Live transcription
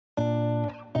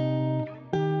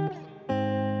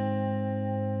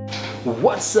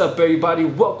What's up, everybody?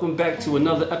 Welcome back to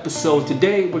another episode.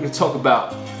 Today we're going to talk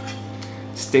about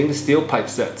stainless steel pipe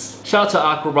sets. Shout out to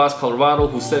Aqua Rocks Colorado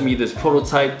who sent me this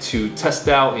prototype to test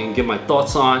out and get my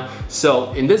thoughts on.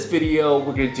 So in this video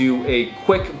we're going to do a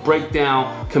quick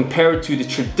breakdown compared to the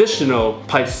traditional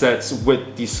pipe sets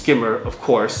with the Skimmer, of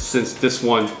course, since this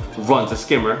one runs a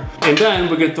Skimmer. And then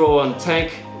we're going to throw it on the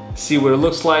tank, see what it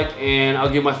looks like, and I'll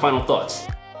give my final thoughts.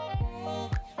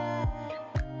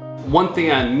 One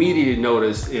thing I immediately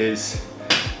noticed is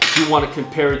you want to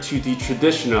compare it to the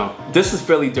traditional. This is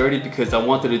fairly dirty because I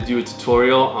wanted to do a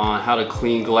tutorial on how to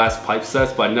clean glass pipe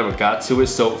sets, but I never got to it,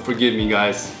 so forgive me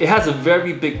guys. It has a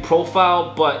very big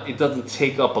profile, but it doesn't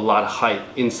take up a lot of height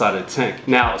inside of the tank.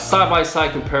 Now,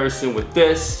 side-by-side comparison with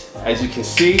this, as you can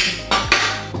see,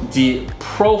 the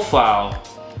profile,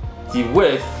 the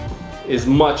width is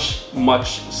much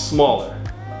smaller,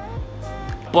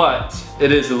 but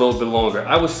it is a little bit longer.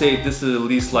 I would say this is at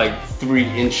least like 3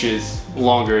 inches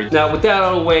longer. Now with that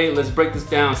out of the way, let's break this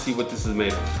down and see what this is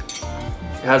made of.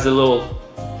 It has a little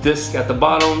disc at the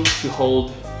bottom to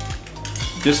hold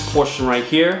this portion right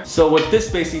here. So what this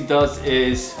basically does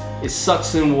is it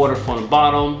sucks in water from the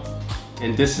bottom,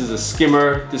 and this is a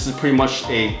skimmer. This is pretty much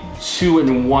a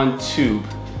 2-in-1 tube.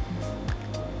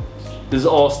 This is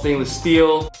all stainless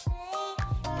steel.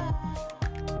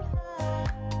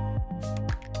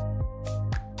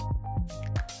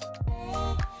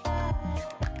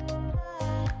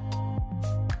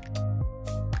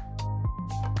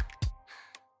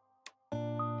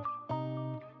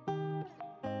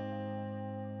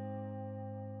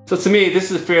 So to me,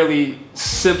 this is a fairly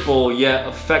simple yet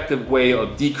effective way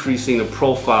of decreasing the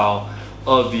profile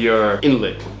of your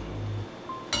inlet.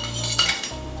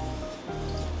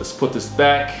 Let's put this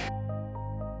back.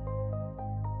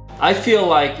 I feel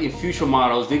like in future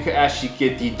models, they could actually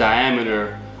get the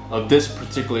diameter of this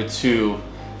particular tube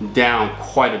down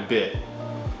quite a bit.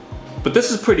 But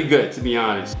this is pretty good, to be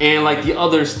honest. And like the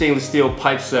other stainless steel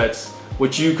pipe sets,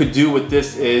 what you could do with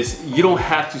this is you don't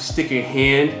have to stick your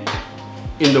hand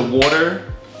in the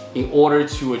water in order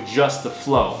to adjust the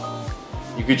flow.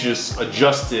 You could just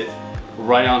adjust it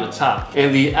right on the top.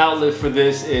 And the outlet for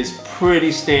this is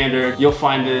pretty standard. You'll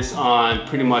find this on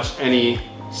pretty much any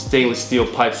stainless steel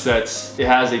pipe sets. It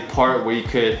has a part where you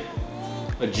could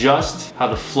adjust how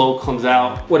the flow comes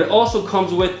out. What it also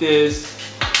comes with is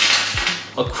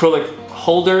acrylic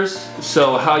holders.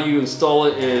 So how you install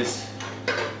it is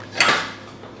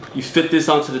you fit this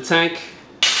onto the tank,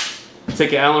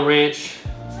 take an Allen wrench,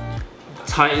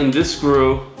 tighten this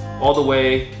screw all the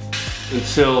way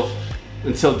until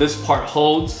this part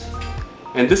holds.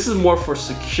 And this is more for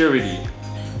security.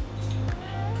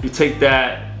 You take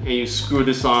that and you screw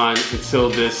this on until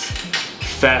this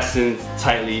fastens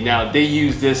tightly. Now they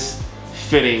use this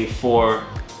fitting for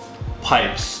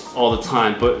pipes all the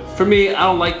time, but for me, I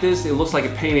don't like this. It looks like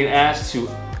a pain in the ass to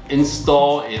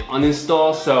install and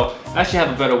uninstall, so I actually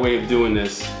have a better way of doing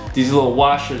this. These little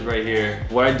washers right here,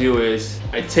 what I do is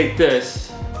I take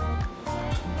this,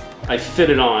 I fit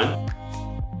it on,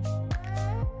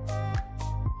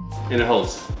 and it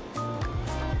holds.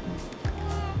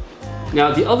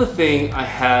 Now the other thing I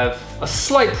have a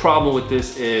slight problem with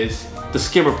this is the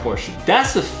skimmer portion.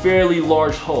 That's a fairly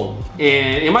large hole,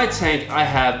 and in my tank I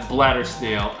have bladder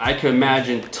snail. I can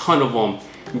imagine a ton of them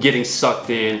getting sucked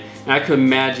in, and I could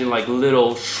imagine like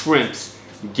little shrimps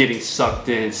getting sucked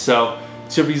in. So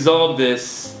to resolve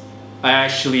this, I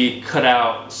actually cut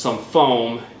out some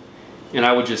foam and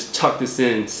I would just tuck this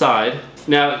inside.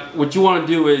 Now what you want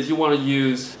to do is you want to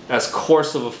use as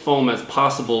coarse of a foam as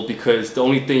possible, because the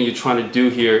only thing you're trying to do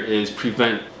here is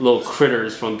prevent little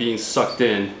critters from being sucked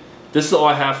in. This is all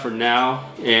I have for now,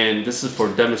 and this is for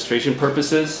demonstration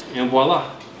purposes, and voila.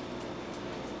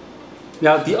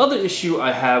 Now the other issue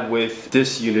I have with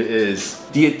this unit is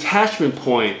the attachment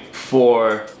point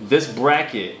for this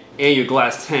bracket and your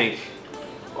glass tank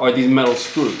are these metal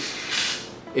screws.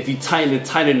 If you tighten it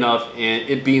tight enough and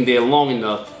it being there long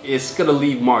enough, it's gonna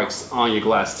leave marks on your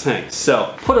glass tank.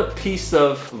 So put a piece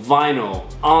of vinyl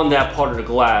on that part of the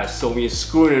glass, so when you're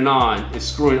screwing it on, it's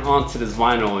screwing onto this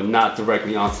vinyl and not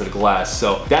directly onto the glass.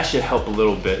 So that should help a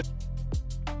little bit.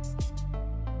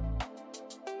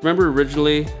 Remember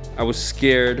originally I was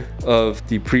scared of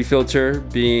the pre-filter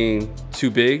being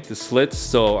too big, the slits,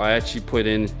 so I actually put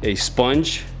in a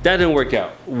sponge. That didn't work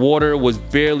out. Water was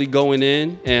barely going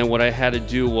in, and what I had to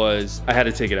do was I had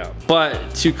to take it out.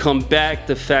 But to combat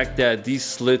the fact that these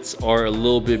slits are a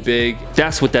little bit big,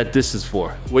 that's what that disc is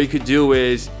for. What you could do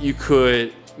is you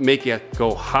could make it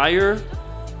go higher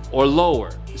or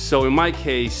lower. So in my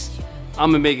case,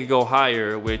 I'm gonna make it go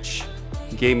higher, which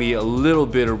gave me a little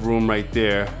bit of room right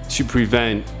there to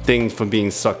prevent things from being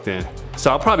sucked in.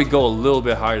 So I'll probably go a little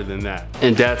bit higher than that.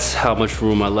 And that's how much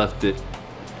room I left it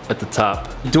at the top.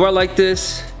 Do I like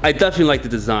this? I definitely like the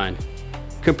design.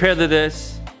 Compared to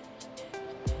this,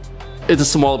 it's a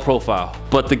smaller profile,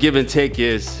 but the give and take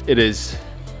is, it is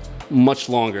much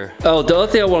longer. Oh, the other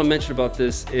thing I want to mention about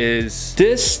this is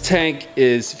this tank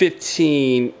is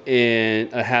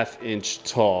 15.5 inch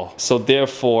tall. So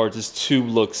therefore this tube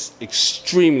looks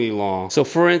extremely long. So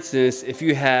for instance, if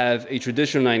you have a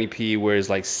traditional 90p where it's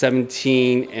like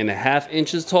 17.5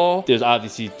 inches tall, there's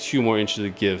obviously 2 more inches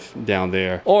of give down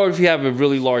there. Or if you have a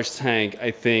really large tank,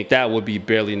 I think that would be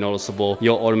barely noticeable.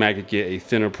 You'll automatically get a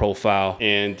thinner profile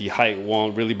and the height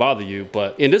won't really bother you.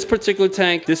 But in this particular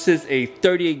tank, this is a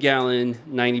 38-gallon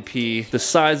 90p. The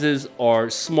sizes are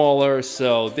smaller,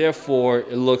 so therefore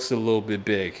it looks a little bit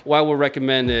big. What I would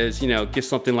recommend is, you know, get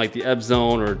something like the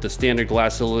Epzone or the standard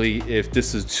Glass Lily if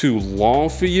this is too long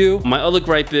for you. My other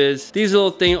gripe is these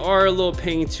little things are a little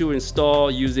pain to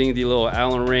install using the little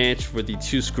Allen wrench for the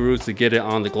 2 screws to get it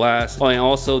on the glass. Oh, and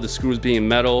also the screws being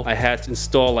metal, I had to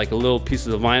install like a little piece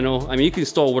of vinyl. I mean, you can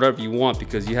install whatever you want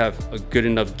because you have a good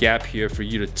enough gap here for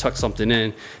you to tuck something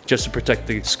in just to protect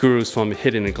the screws from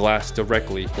hitting the glass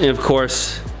directly. And of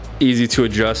course, easy to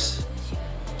adjust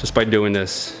just by doing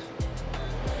this.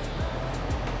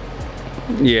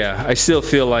 Yeah, I still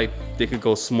feel like they could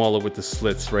go smaller with the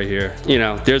slits right here. You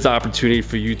know, there's an opportunity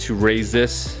for you to raise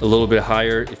this a little bit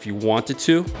higher if you wanted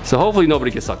to. So hopefully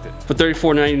nobody gets sucked in. For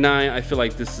 $34.99, I feel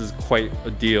like this is quite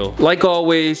a deal. Like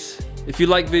always, if you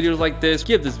like videos like this,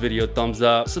 give this video a thumbs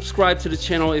up. Subscribe to the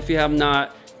channel if you have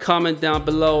not. Comment down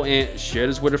below and share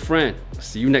this with a friend.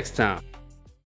 See you next time.